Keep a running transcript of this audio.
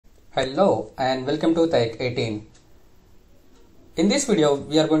Hello and welcome to Tech 18. In this video,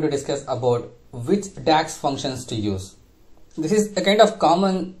 we are going to discuss about which DAX functions to use. This is a kind of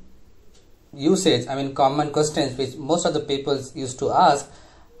common usage, common questions which most of the people used to ask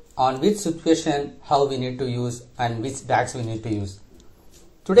on which situation, how we need to use and which DAX we need to use.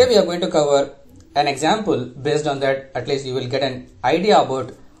 Today we are going to cover an example. Based on that, at least you will get an idea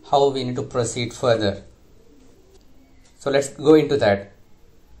about how we need to proceed further. So let's go into that.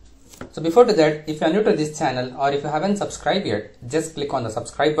 So before that, if you are new to this channel or if you haven't subscribed yet, just click on the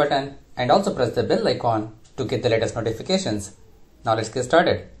subscribe button and also press the bell icon to get the latest notifications. Now let's get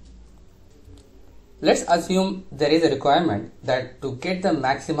started. Let's assume there is a requirement that to get the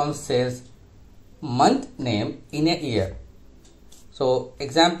maximum sales month name in a year. So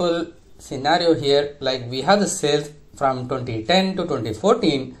example scenario here, like we have the sales from 2010 to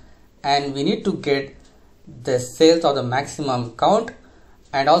 2014 and we need to get the sales of the maximum count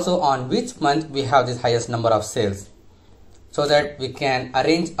and also on which month we have this highest number of sales, so that we can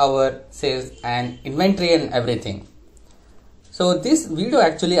arrange our sales and inventory and everything. So this video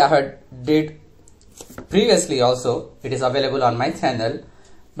actually I had did previously also. It is available on my channel,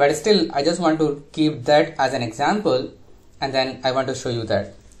 but still I just want to keep that as an example and then I want to show you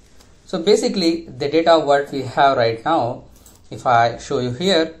that. So basically the data what we have right now, if I show you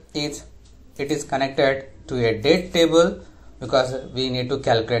here, it is connected to a date table because we need to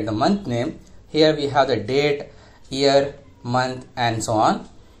calculate the month name. Here we have the date, year, month and so on.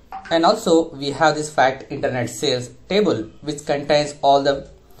 And also we have this fact internet sales table which contains all the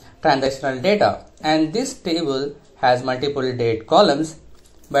transactional data, and this table has multiple date columns.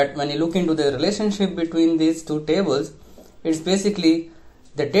 But when you look into the relationship between these two tables, it's basically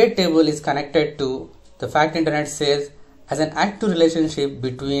the date table is connected to the fact internet sales as an active relationship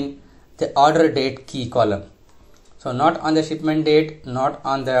between the order date key column. So not on the shipment date, not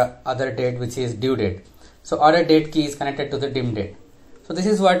on the other date which is due date. So order date key is connected to the dim date. So this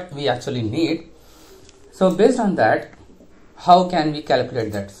is what we actually need. So based on that, how can we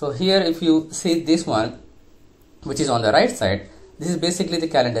calculate that? So here if you see this one which is on the right side, this is basically the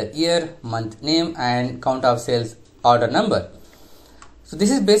calendar year, month name and count of sales order number. So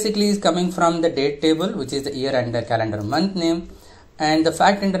this is basically is coming from the date table which is the year and the calendar month name, and the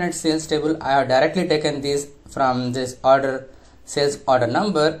fact internet sales table I have directly taken this from this order sales order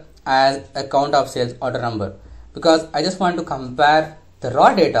number as a count of sales order number, because I just want to compare the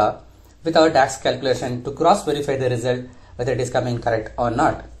raw data with our DAX calculation to cross verify the result whether it is coming correct or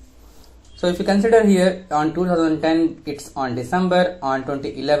not. So if you consider here, on 2010 it's on December, on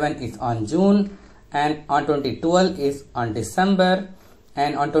 2011 it's on June, and on 2012 is on December,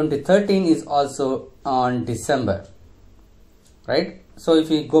 and on 2013 is also on December, right? So if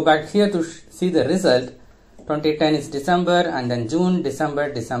we go back here to see the result, 2010 is December and then June,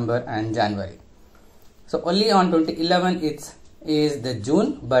 December, December and January. So only on 2011 it is the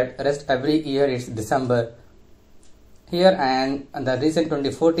June, but rest every year it's December here, and the recent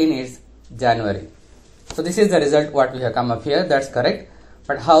 2014 is January. So this is the result what we have come up here. That's correct.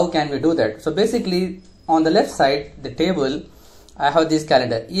 But how can we do that? So basically on the left side the table I have this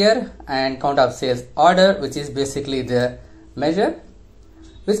calendar year and count of sales order, which is basically the measure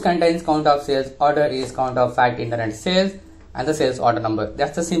which contains count of sales order is count of fact internet sales and the sales order number.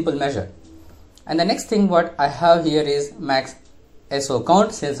 That's the simple measure. And the next thing what I have here is max SO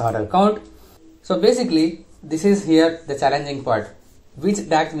count, sales order count. So basically this is here the challenging part, which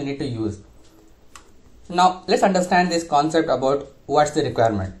DAX we need to use. Now let's understand this concept about what's the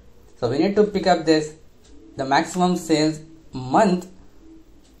requirement. So we need to pick up this, the maximum sales month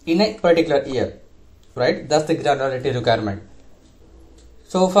in a particular year, right? That's the granularity requirement.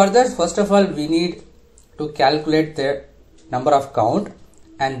 So for that, first of all, we need to calculate the number of count,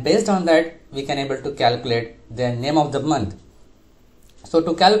 and based on that we can able to calculate the name of the month. So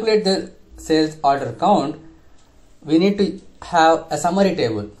to calculate the sales order count, we need to have a summary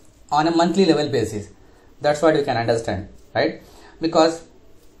table on a monthly level basis. That's what you can understand, right? Because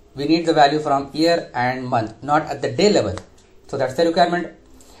we need the value from year and month, not at the day level. So that's the requirement.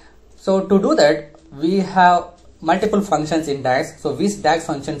 So to do that, we have multiple functions in DAX. So which DAX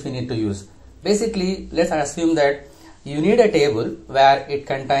functions we need to use? Basically, let's assume that you need a table where it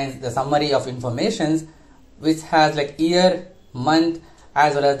contains the summary of informations which has like year, month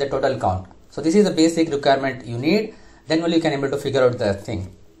as well as the total count. So this is the basic requirement you need. Then only you can able to figure out the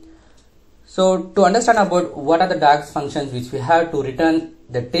thing. So to understand about what are the DAX functions which we have to return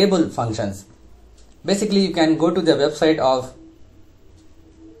the table functions, basically you can go to the website of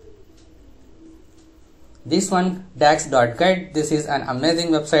this one, dax.guide. This is an amazing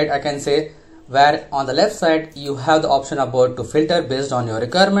website, I can say, where on the left side you have the option about to filter based on your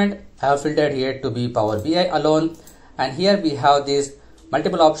requirement. I have filtered here to be Power BI alone, and here we have these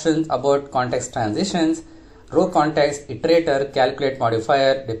multiple options about context transitions, row context, iterator, calculate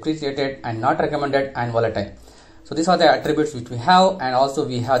modifier, depreciated and not recommended, and volatile. So these are the attributes which we have, and also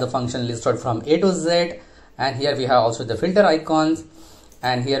we have the function listed from A to Z, and here we have also the filter icons,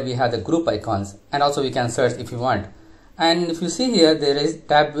 and here we have the group icons, and also we can search if you want. And if you see here, there is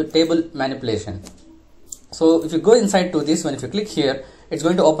table manipulation. So if you go inside to this one, if you click here, it's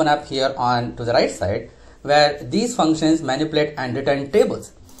going to open up here on to the right side, where these functions manipulate and return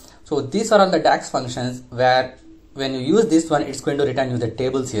tables. So these are all the DAX functions where when you use this one, it's going to return you the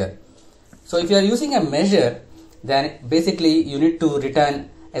tables here. So if you are using a measure, then basically you need to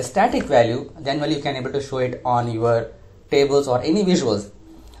return a static value, then only you can able to show it on your tables or any visuals.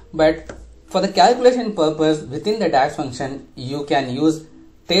 But for the calculation purpose within the DAX function, you can use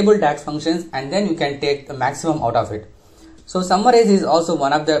table DAX functions, and then you can take the maximum out of it. So summarize is also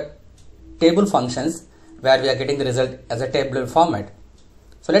one of the table functions where we are getting the result as a tabular format.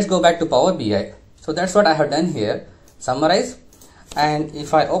 So let's go back to Power BI. So that's what I have done here, summarize. And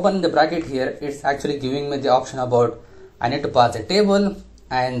if I open the bracket here, it's actually giving me the option about I need to pass a table,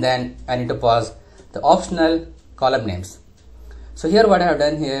 and then I need to pass the optional column names. So here what I have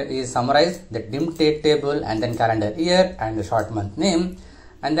done here is summarize the dim date table, and then calendar year and the short month name,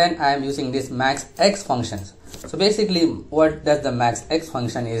 and then I am using this max x functions. So basically what does the max x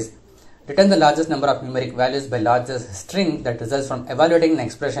function is return the largest number of numeric values by largest string that results from evaluating an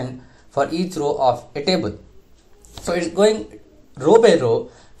expression for each row of a table. So it's going row by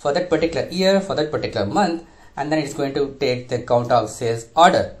row for that particular year, for that particular month, and then it's going to take the count of sales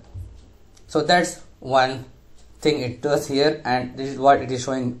order. So that's one thing it does here, and this is what it is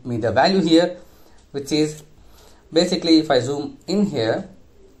showing me the value here, which is basically if I zoom in here,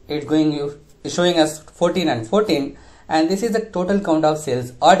 it's showing us 14 and 14, and this is the total count of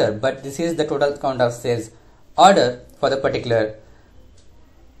sales order, but this is the total count of sales order for the particular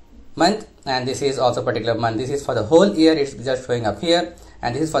month, and this is also particular month. This is for the whole year, it's just showing up here,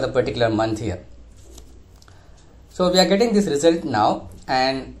 and this is for the particular month here. So we are getting this result now,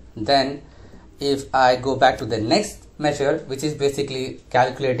 and then if I go back to the next measure, which is basically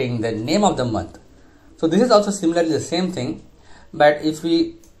calculating the name of the month. So this is also similarly the same thing, but if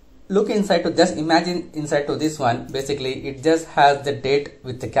we look inside to just imagine inside to this one, basically it just has the date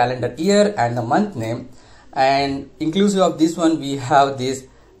with the calendar year and the month name, and inclusive of this one we have this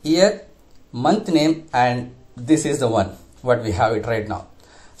year, month name, and this is the one what we have it right now.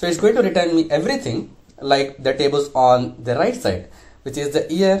 So it's going to return me everything like the tables on the right side, which is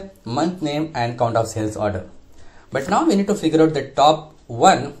the year, month name, and count of sales order. But now we need to figure out the top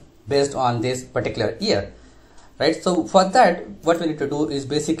one based on this particular year, right? So for that, what we need to do is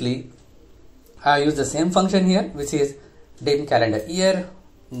basically I use the same function here, which is dim calendar year,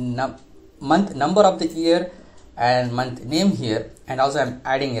 month number of the year, and month name here, and also I'm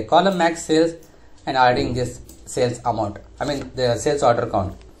adding a column max sales and adding this sales amount, I mean the sales order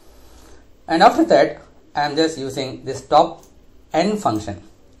count. And after that, I'm just using this top n function,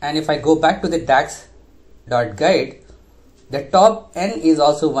 and if I go back to the DAX.guide, the top n is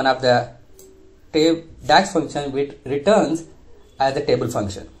also one of the DAX function which returns as the table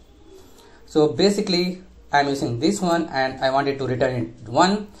function. So basically I'm using this one, and I wanted to return it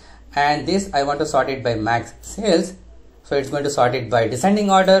 1, and this I want to sort it by max sales, so it's going to sort it by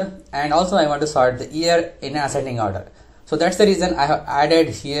descending order, and also I want to sort the year in ascending order. So that's the reason I have added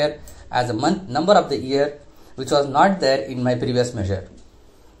here as a month number of the year, which was not there in my previous measure.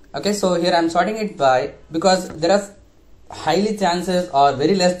 Okay, so here I'm sorting it by, because there are highly chances or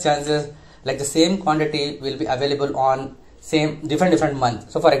very less chances like the same quantity will be available on same different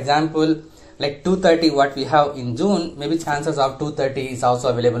months. So for example, like 230 what we have in June, maybe chances of 230 is also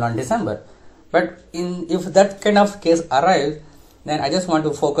available on December. But if that kind of case arrives, then I just want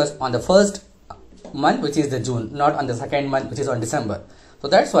to focus on the first month, which is the June, not on the second month, which is on December. So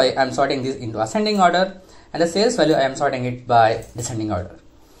that's why I'm sorting this into ascending order, and the sales value I am sorting it by descending order.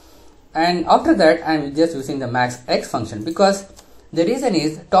 And after that, I'm just using the max x function, because the reason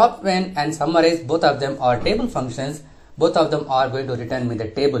is top n and summarize, both of them are table functions. Both of them are going to return me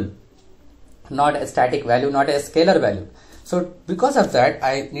the table, not a static value, not a scalar value. So because of that,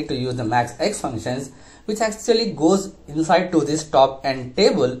 I need to use the max x functions, which actually goes inside to this top n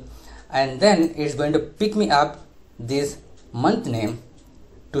table, and then it's going to pick me up this month name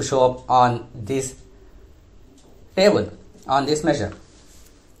to show up on this table, on this measure.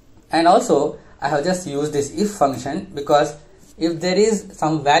 And also I have just used this if function, because if there is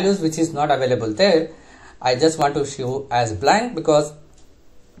some values which is not available there, I just want to show as blank, because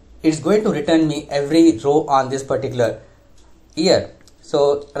it's going to return me every row on this particular year.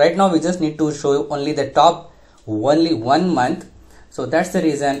 So right now we just need to show you only the top only 1 month. So that's the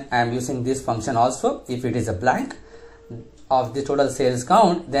reason I am using this function also. If it is a blank of the total sales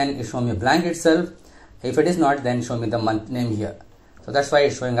count, then it show me blank itself. If it is not, then show me the month name here. So that's why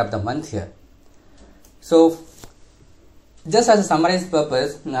it's showing up the month here. So just as a summarized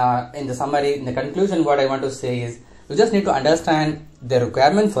purpose, in the conclusion, what I want to say is you just need to understand the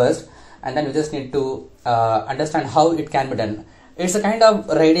requirement first, and then you just need to understand how it can be done. It's a kind of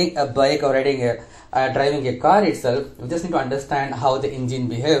riding a bike or driving a car itself. You just need to understand how the engine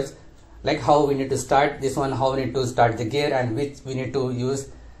behaves, like how we need to start this one, how we need to start the gear, and which we need to use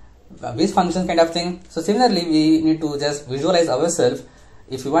which function kind of thing. So similarly, we need to just visualize ourselves.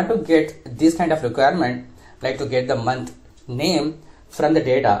 If you want to get this kind of requirement, like to get the month name from the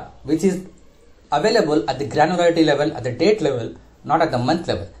data, which is available at the granularity level, at the date level, not at the month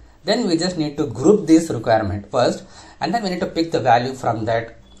level, then we just need to group this requirement first, and then we need to pick the value from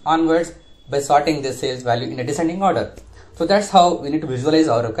that onwards by sorting the sales value in a descending order. So that's how we need to visualize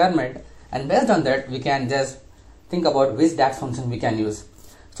our requirement, and based on that we can just think about which DAX function we can use.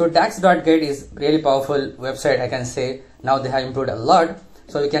 So DAX.get is really powerful website, I can say. Now they have improved a lot,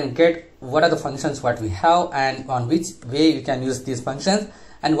 so we can get what are the functions what we have and on which way we can use these functions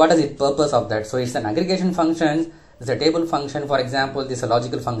and what is the purpose of that. So it's an aggregation function, it's a table function, for example, this is a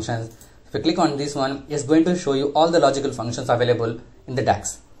logical functions. If you click on this one, it's going to show you all the logical functions available in the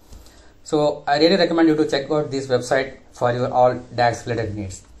DAX. So I really recommend you to check out this website for your all DAX related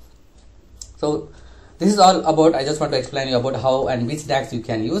needs. So this is all about, I just want to explain you about how and which DAX you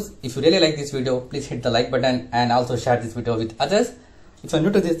can use. If you really like this video, please hit the like button and also share this video with others. If you are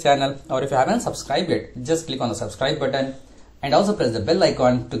new to this channel or if you haven't subscribed yet, just click on the subscribe button and also press the bell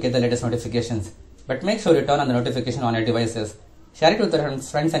icon to get the latest notifications. But make sure you turn on the notification on your devices. Share it with your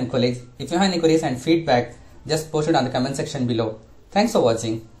friends and colleagues. If you have any queries and feedback, just post it on the comment section below. Thanks for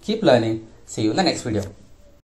watching. Keep learning. See you in the next video.